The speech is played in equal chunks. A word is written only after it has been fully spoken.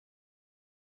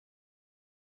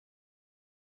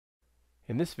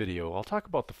In this video, I'll talk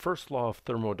about the first law of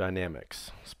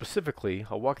thermodynamics. Specifically,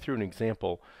 I'll walk through an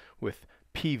example with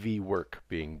PV work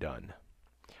being done.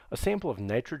 A sample of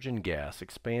nitrogen gas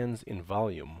expands in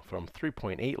volume from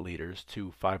 3.8 liters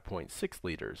to 5.6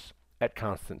 liters at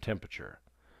constant temperature.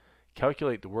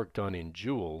 Calculate the work done in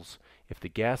joules if the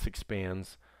gas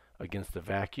expands against the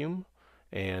vacuum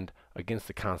and against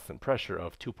the constant pressure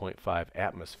of 2.5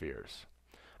 atmospheres.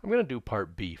 I'm going to do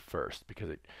part B first because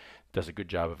it does a good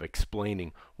job of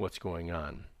explaining what's going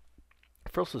on.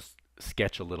 First, let's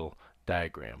sketch a little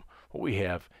diagram. What we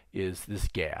have is this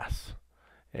gas,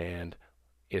 and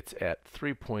it's at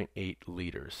 3.8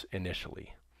 liters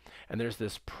initially. And there's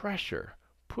this pressure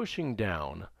pushing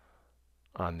down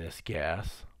on this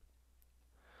gas.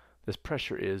 This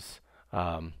pressure is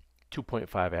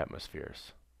 2.5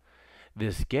 atmospheres.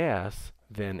 This gas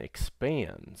then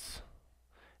expands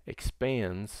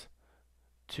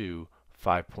to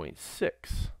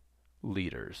 5.6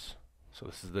 liters. So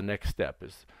this is the next step,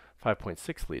 is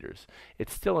 5.6 liters.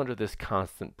 It's still under this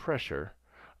constant pressure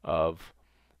of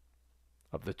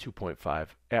the 2.5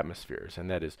 atmospheres, and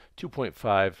that is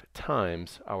 2.5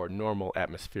 times our normal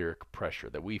atmospheric pressure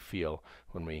that we feel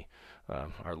when we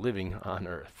are living on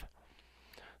Earth.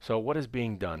 So what is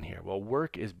being done here? Well,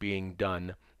 work is being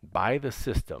done by the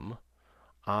system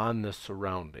on the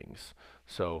surroundings.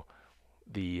 So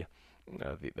the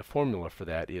formula for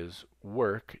that is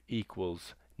work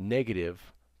equals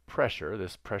negative pressure,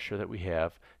 this pressure that we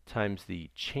have, times the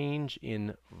change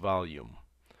in volume.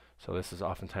 So this is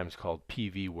oftentimes called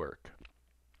PV work.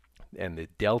 And the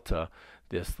delta,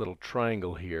 this little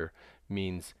triangle here,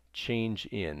 means change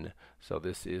in. So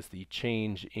this is the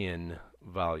change in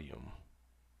volume.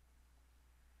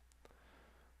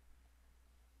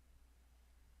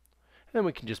 And then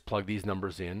we can just plug these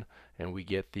numbers in, and we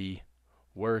get the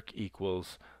work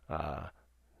equals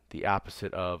the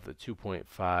opposite of the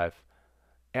 2.5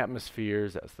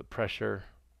 atmospheres, that's the pressure,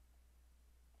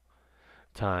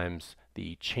 times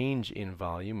the change in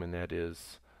volume, and that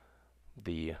is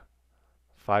the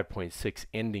 5.6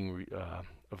 ending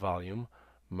volume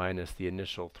minus the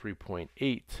initial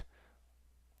 3.8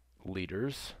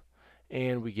 liters,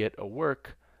 and we get a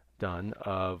work done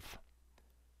of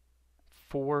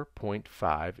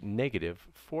negative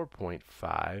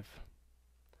 4.5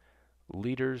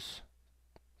 liters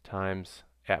times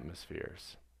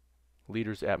atmospheres.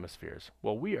 Liters atmospheres.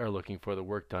 Well, we are looking for the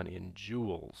work done in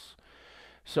joules.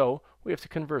 So we have to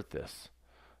convert this.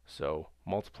 So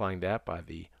multiplying that by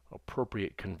the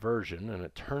appropriate conversion, and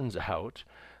it turns out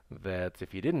that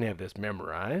if you didn't have this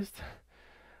memorized,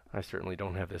 I certainly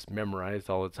don't have this memorized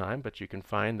all the time, but you can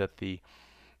find that the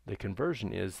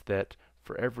conversion is that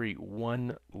for every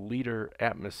 1 liter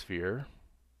atmosphere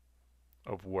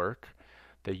of work,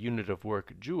 the unit of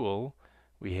work joule,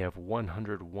 we have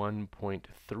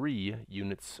 101.3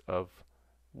 units of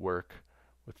work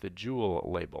with the joule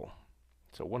label.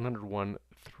 So 101.3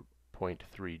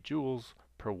 joules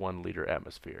per 1 liter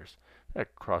atmospheres.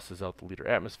 That crosses out the liter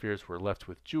atmospheres. We're left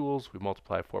with joules. We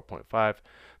multiply 4.5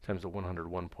 times the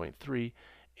 101.3.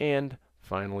 And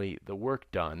finally, the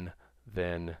work done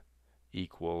then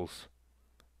equals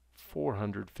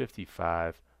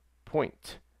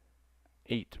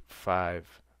 455.85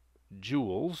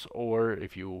 joules, or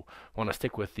if you want to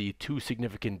stick with the two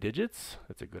significant digits,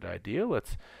 that's a good idea.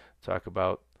 Let's talk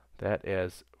about that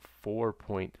as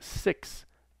 4.6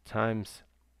 times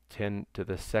 10 to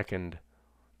the second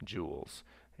joules.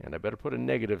 And I better put a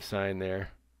negative sign there.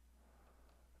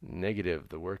 Negative,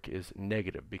 the work is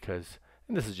negative because,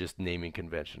 and this is just naming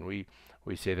convention, we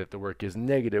say that the work is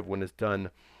negative when it's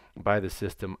done by the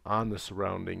system on the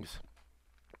surroundings.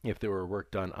 If there were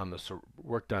work done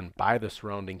by the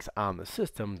surroundings on the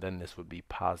system, then this would be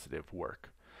positive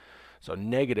work. So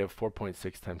negative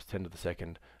 4.6 times 10 to the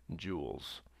second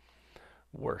joules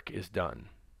work is done.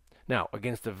 Now,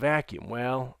 against a vacuum,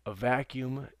 well, a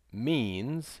vacuum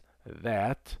means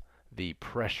that the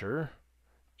pressure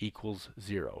equals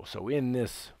 0. So in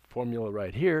this formula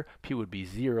right here, P would be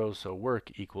 0, so work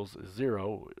equals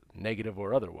 0, negative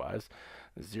or otherwise,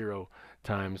 0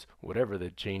 times whatever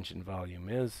the change in volume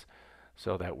is.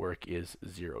 So that work is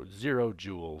 0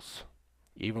 joules.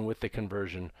 Even with the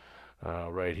conversion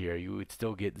right here, you would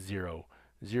still get 0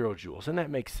 joules. And that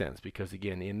makes sense because,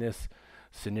 again, in this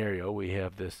scenario, we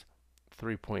have this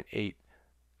 3.8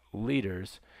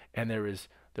 liters, and there is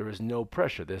no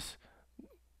pressure. This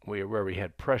where we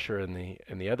had pressure in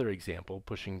the other example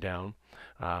pushing down,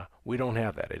 we don't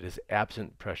have that. It is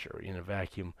absent pressure. In a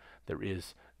vacuum, there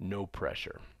is no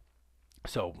pressure.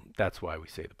 So that's why we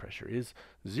say the pressure is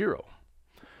 0.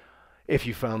 If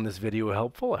you found this video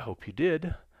helpful, I hope you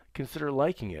did, consider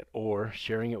liking it or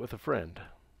sharing it with a friend.